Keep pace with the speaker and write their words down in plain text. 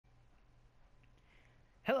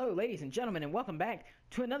Hello, ladies and gentlemen, and welcome back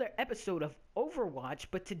to another episode of Overwatch.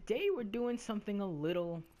 But today we're doing something a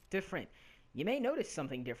little different. You may notice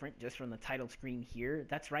something different just from the title screen here.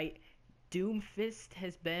 That's right, Doomfist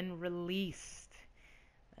has been released.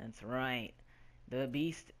 That's right. The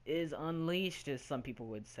beast is unleashed, as some people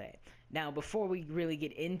would say. Now, before we really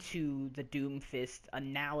get into the Doomfist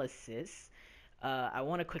analysis, I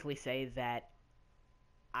want to quickly say that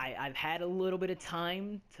I've had a little bit of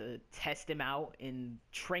time to test him out in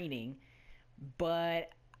training,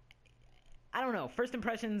 but I don't know. First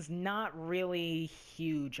impressions, not really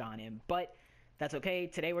huge on him, but that's okay.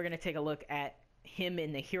 Today we're going to take a look at him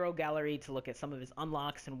in the hero gallery to look at some of his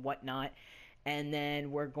unlocks and whatnot, and then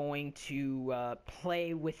we're going to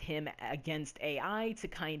play with him against AI to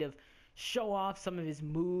kind of show off some of his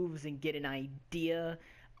moves and get an idea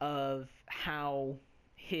of how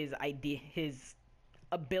his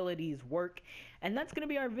abilities work. And that's going to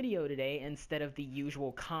be our video today instead of the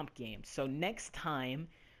usual comp game. So next time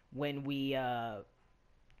when we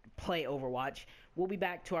play Overwatch, we'll be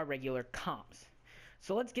back to our regular comps.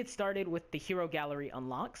 So let's get started with the hero gallery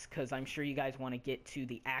unlocks, because I'm sure you guys want to get to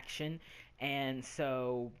the action, and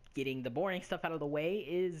so getting the boring stuff out of the way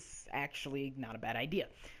is actually not a bad idea.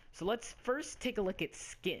 So let's first take a look at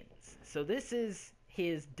skins. So this is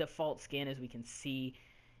his default skin, as we can see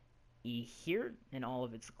here in all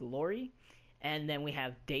of its glory. And then we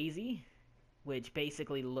have Daisy, which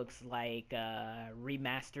basically looks like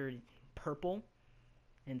remastered purple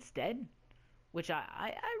instead, which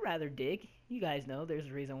I rather dig. You guys know there's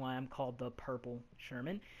a reason why I'm called the Purple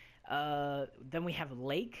Sherman. Then we have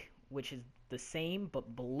Lake, which is the same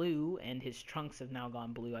but blue, and his trunks have now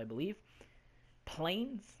gone blue, I believe.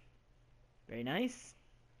 Plains, very nice.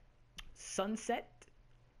 Sunset.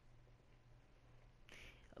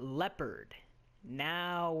 Leopard.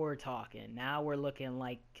 Now we're talking. Now we're looking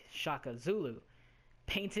like Shaka Zulu.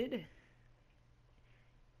 Painted.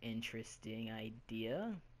 Interesting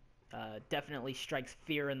idea. Definitely strikes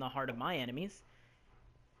fear in the heart of my enemies.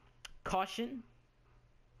 Caution.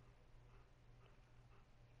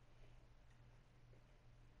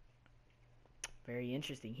 Very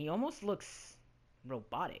interesting. He almost looks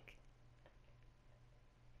robotic,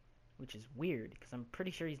 which is weird, because I'm pretty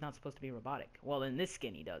sure he's not supposed to be robotic. Well, in this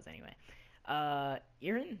skin he does, anyway.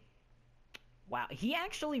 Irin? Wow, he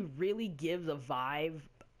actually really gives a vibe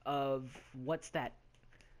of, what's that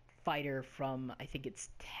fighter from, I think it's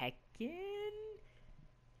Tekken?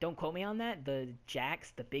 Don't quote me on that. The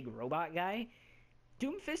Jax, the big robot guy.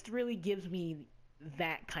 Doomfist really gives me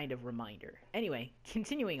that kind of reminder. Anyway,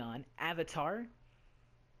 continuing on. Avatar.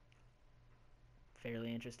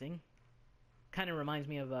 Fairly interesting. Kind of reminds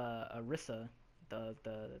me of Arissa,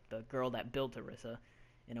 the girl that built Arissa,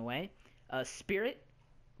 in a way. Spirit.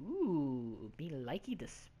 Ooh, me likey the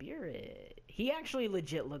Spirit. He actually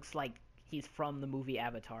legit looks like he's from the movie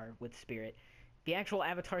Avatar with Spirit. The actual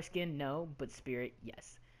Avatar skin, no, but Spirit,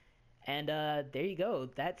 yes. And there you go.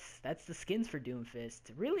 That's the skins for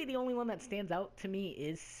Doomfist. Really, the only one that stands out to me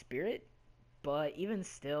is Spirit, but even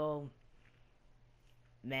still,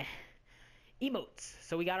 meh. Emotes.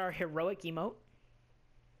 So we got our heroic emote.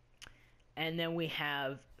 And then we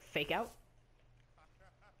have Fake Out.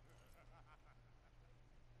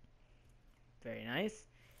 Very nice.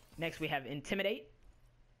 Next we have Intimidate.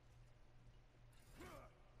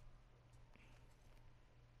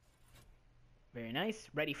 Very nice.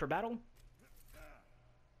 Ready for battle.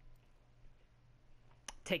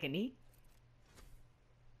 Take a knee.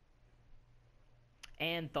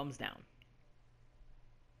 And thumbs down.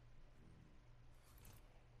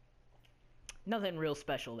 Nothing real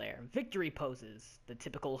special there. Victory poses. The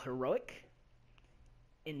typical heroic.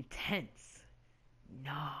 Intense.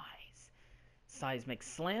 Nice. Seismic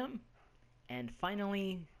slam. And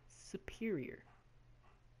finally, superior.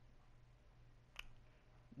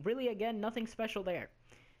 Really, again, nothing special there.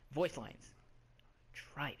 Voice lines.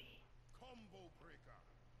 Try me. Combo breaker.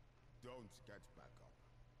 Don't get back up.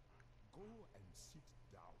 Go and sit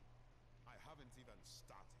down. I haven't even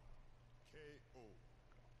started. KO.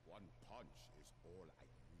 One punch is all I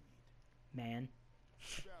need. Man.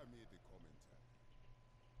 Spare me the commentary.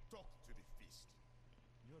 Talk to the fist.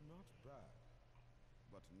 You're not bad,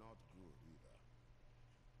 but not good either.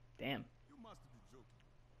 Damn. You must be joking.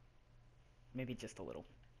 Maybe just a little.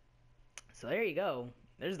 So there you go.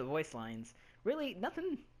 There's the voice lines. Really,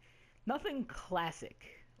 nothing classic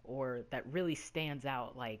or that really stands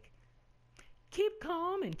out, like, keep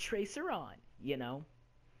calm and trace her on, you know?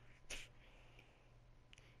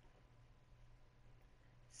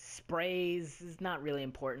 Sprays is not really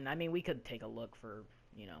important. I mean, we could take a look for,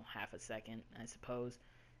 half a second, I suppose.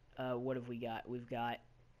 What have we got? We've got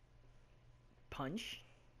Punch.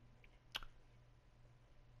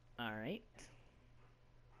 Alright.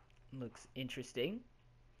 Looks interesting.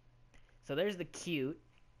 So there's the cute,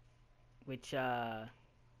 which, I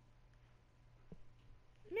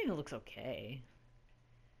mean, it looks okay.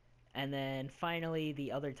 And then finally,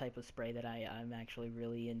 the other type of spray that I'm actually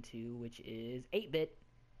really into, which is 8-bit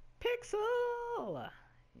pixel.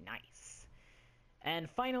 Nice. And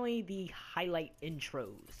finally, the highlight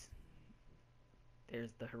intros.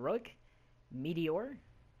 There's the heroic meteor.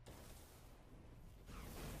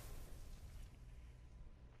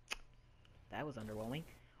 That was underwhelming.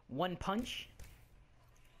 One punch.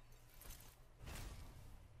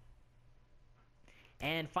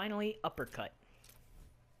 And finally, uppercut.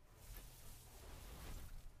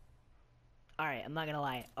 Alright, I'm not gonna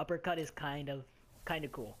lie. Uppercut is kind of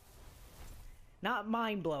cool. Not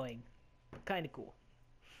mind-blowing, kind of cool.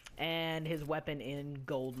 And his weapon in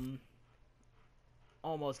golden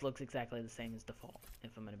almost looks exactly the same as default,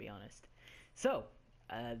 if I'm gonna be honest. So,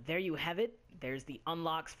 there you have it. There's the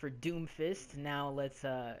unlocks for Doomfist. Now let's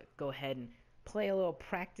go ahead and play a little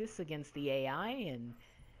practice against the AI and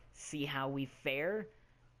see how we fare.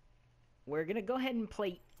 We're gonna go ahead and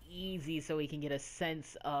play easy so we can get a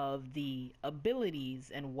sense of the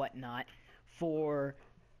abilities and whatnot for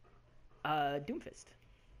Doomfist.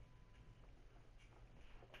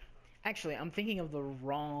 Actually, I'm thinking of the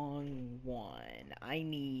wrong one. I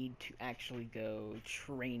need to actually go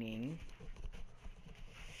training.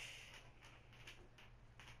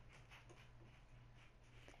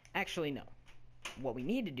 Actually, no. What we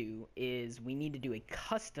need to do is we need to do a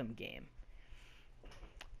custom game.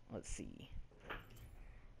 Let's see.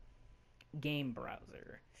 Game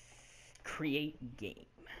browser. Create game.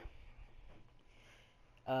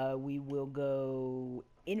 We will go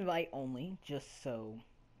invite only, just so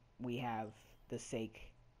we have the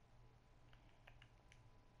sake.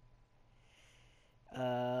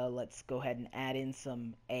 Let's go ahead and add in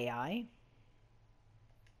some AI.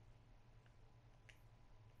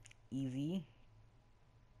 Easy.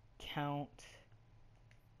 Count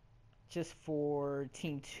just for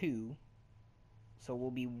team 2. So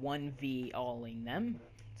we'll be 1v alling them.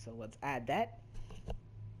 So let's add that.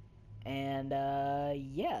 And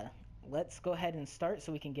yeah, let's go ahead and start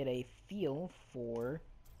so we can get a feel for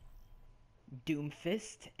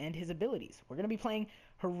Doomfist and his abilities. We're going to be playing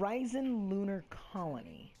Horizon Lunar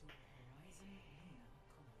Colony.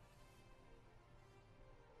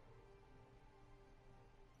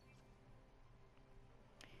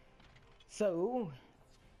 So,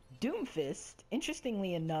 Doomfist,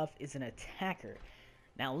 interestingly enough, is an attacker.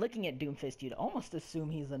 Now, looking at Doomfist, you'd almost assume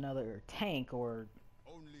he's another tank or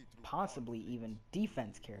possibly even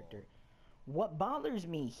defense character. What bothers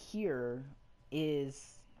me here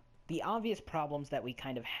is the obvious problems that we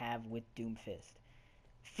kind of have with Doomfist.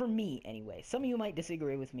 For me, anyway. Some of you might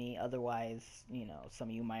disagree with me, otherwise, you know, some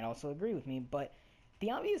of you might also agree with me, but the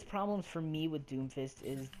obvious problems for me with Doomfist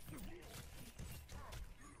is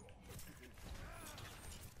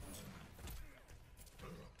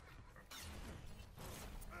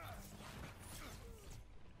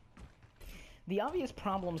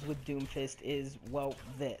well,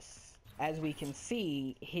 this. As we can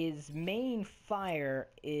see, his main fire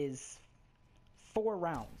is 4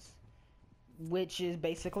 rounds, which is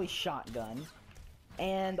basically shotgun,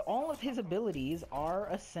 and all of his abilities are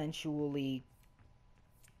essentially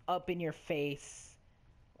up in your face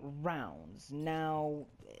rounds. Now,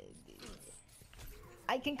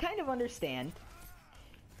 I can kind of understand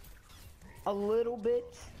a little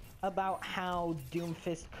bit about how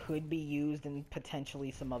Doomfist could be used in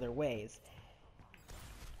potentially some other ways.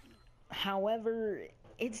 However,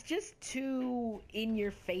 it's just too in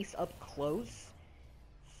your face up close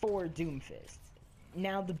for Doomfist.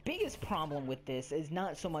 Now, the biggest problem with this is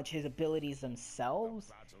not so much his abilities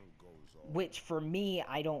themselves, which for me,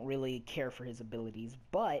 I don't really care for his abilities,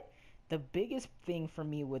 but the biggest thing for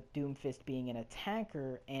me with Doomfist being an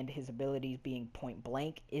attacker and his abilities being point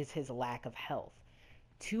blank is his lack of health.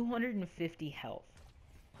 250 health.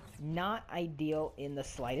 Not ideal in the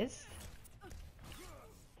slightest.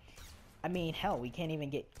 I mean, hell, we can't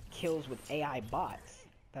even get kills with AI bots.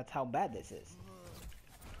 That's how bad this is.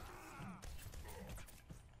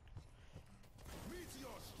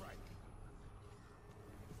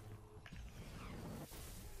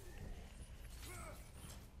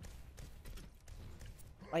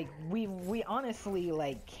 Like, we honestly,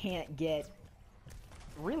 like, can't get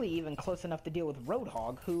really even close enough to deal with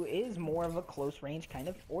Roadhog, who is more of a close range kind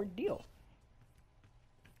of ordeal.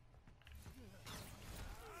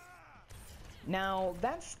 Now,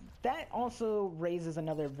 that also raises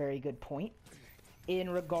another very good point in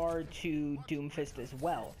regard to Doomfist as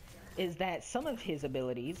well, is that some of his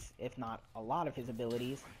abilities, if not a lot of his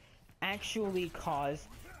abilities, actually cause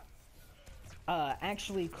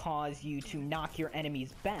you to knock your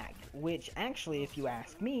enemies back, which actually, if you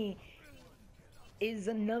ask me, is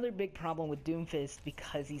another big problem with Doomfist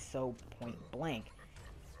because he's so point blank.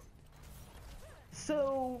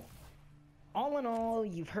 So, all in all,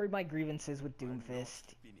 you've heard my grievances with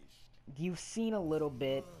Doomfist. You've seen a little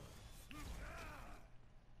bit.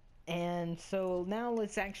 And so now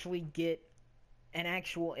let's actually get an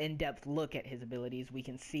actual in-depth look at his abilities. We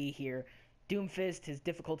can see here, Doomfist, his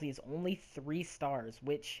difficulty is only 3 stars,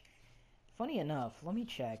 which, funny enough, let me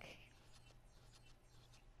check.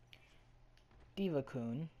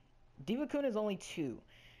 Diva-kun. Diva-kun is only 2.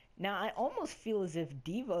 Now, I almost feel as if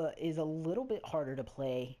Diva is a little bit harder to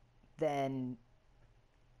play than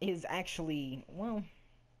is actually, well,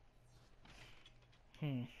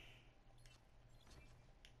 I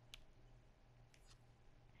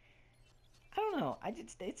don't know.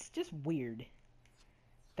 It's just weird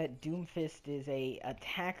that Doomfist is a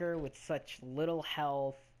attacker with such little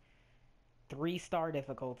health, 3-star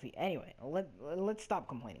difficulty. Anyway, let's stop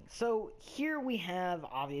complaining. So here we have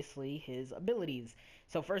obviously his abilities.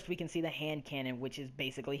 So first we can see the hand cannon, which is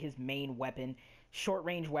basically his main weapon. Short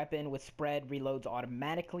range weapon with spread, reloads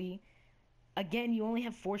automatically. Again, you only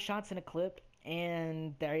have 4 shots in a clip,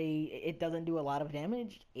 and it doesn't do a lot of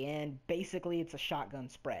damage, and basically it's a shotgun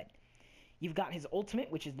spread. You've got his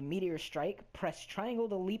ultimate, which is the Meteor Strike. Press triangle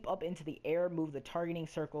to leap up into the air, move the targeting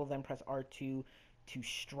circle, then press R2 to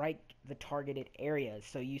strike the targeted areas.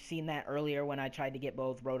 So you've seen that earlier when I tried to get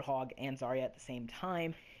both Roadhog and Zarya at the same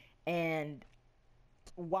time. And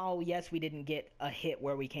while, yes, we didn't get a hit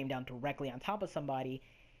where we came down directly on top of somebody,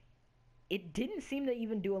 it didn't seem to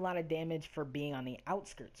even do a lot of damage for being on the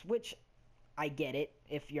outskirts, which I get it.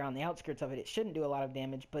 If you're on the outskirts of it, it shouldn't do a lot of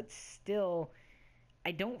damage, but still,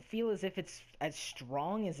 I don't feel as if it's as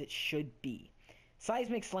strong as it should be.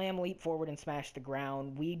 Seismic Slam, leap forward and smash the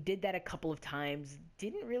ground. We did that a couple of times.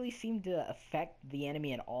 Didn't really seem to affect the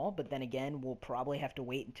enemy at all, but then again, we'll probably have to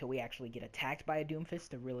wait until we actually get attacked by a Doomfist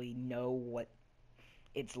to really know what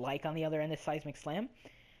it's like on the other end of Seismic Slam.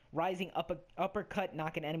 Rising uppercut,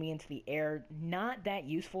 knock an enemy into the air. Not that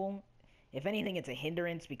useful. If anything, it's a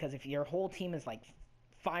hindrance, because if your whole team is like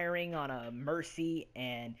firing on a Mercy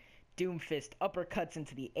and Doomfist uppercuts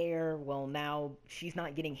into the air, well, now she's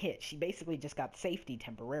not getting hit. She basically just got safety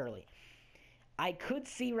temporarily. I could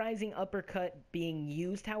see Rising Uppercut being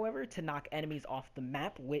used, however, to knock enemies off the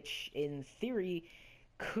map, which in theory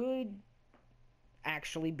could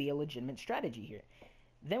actually be a legitimate strategy here.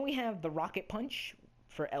 Then we have the Rocket Punch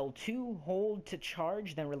for L2. Hold to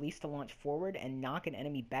charge, then release to launch forward and knock an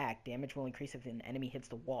enemy back. Damage will increase if an enemy hits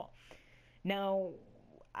the wall. Now,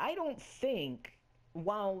 I don't think,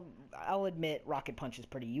 while I'll admit Rocket Punch is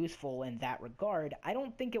pretty useful in that regard, I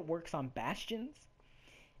don't think it works on Bastions.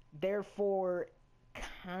 Therefore,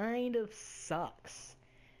 kind of sucks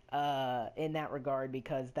in that regard,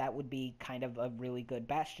 because that would be kind of a really good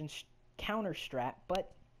Bastion counter strat,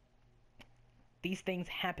 but these things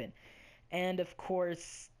happen. And of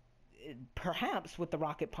course, perhaps with the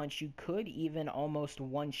Rocket Punch, you could even almost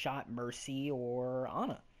one-shot Mercy or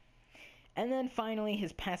Ana. And then finally,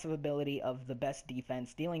 his passive ability of the best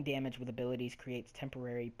defense, dealing damage with abilities, creates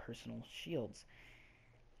temporary personal shields.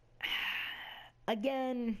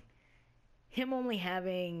 Again, him only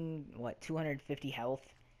having, 250 health?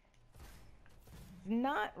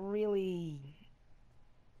 Not really...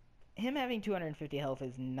 Him having 250 health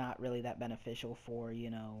is not really that beneficial for,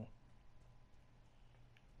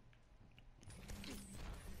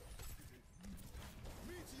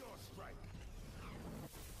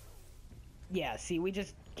 Yeah, see, we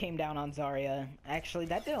just came down on Zarya. Actually,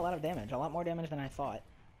 that did a lot of damage. A lot more damage than I thought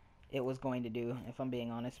it was going to do, if I'm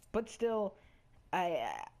being honest. But still, I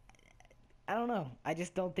don't know. I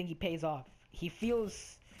just don't think he pays off. He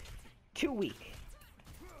feels too weak.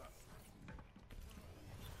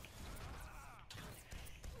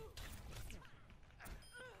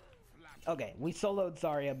 Okay, we soloed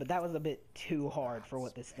Zarya, but that was a bit too hard for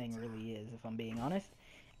what this thing really is, if I'm being honest.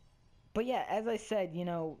 But yeah, as I said,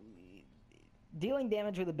 dealing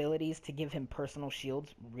damage with abilities to give him personal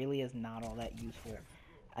shields really is not all that useful.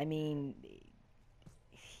 I mean,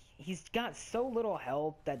 he's got so little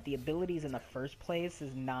health that the abilities in the first place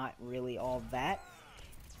is not really all that.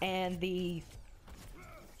 And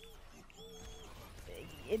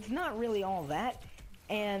it's not really all that.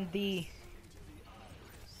 And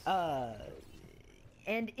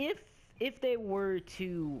and if they were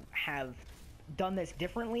to have done this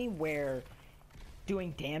differently, where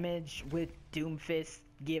doing damage with Doomfist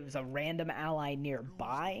gives a random ally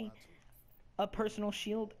nearby a personal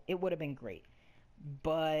shield, it would have been great.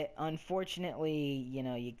 But unfortunately, you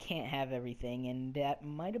know, you can't have everything, and that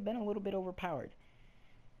might have been a little bit overpowered.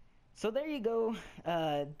 So there you go.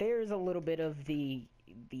 There's a little bit of the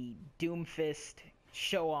Doomfist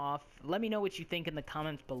show off. Let me know what you think in the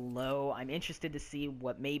comments below. I'm interested to see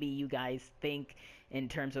what maybe you guys think in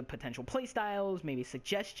terms of potential playstyles, maybe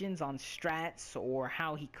suggestions on strats or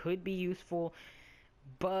how he could be useful.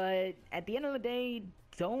 But at the end of the day,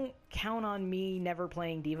 don't count on me never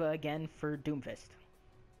playing D.Va again for Doomfist.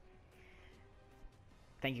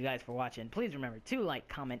 Thank you guys for watching. Please remember to like,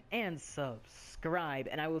 comment, and subscribe.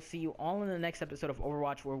 And I will see you all in the next episode of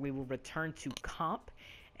Overwatch, where we will return to comp.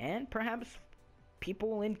 And perhaps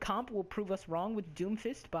people in comp will prove us wrong with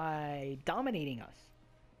Doomfist by dominating us.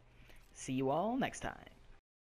 See you all next time.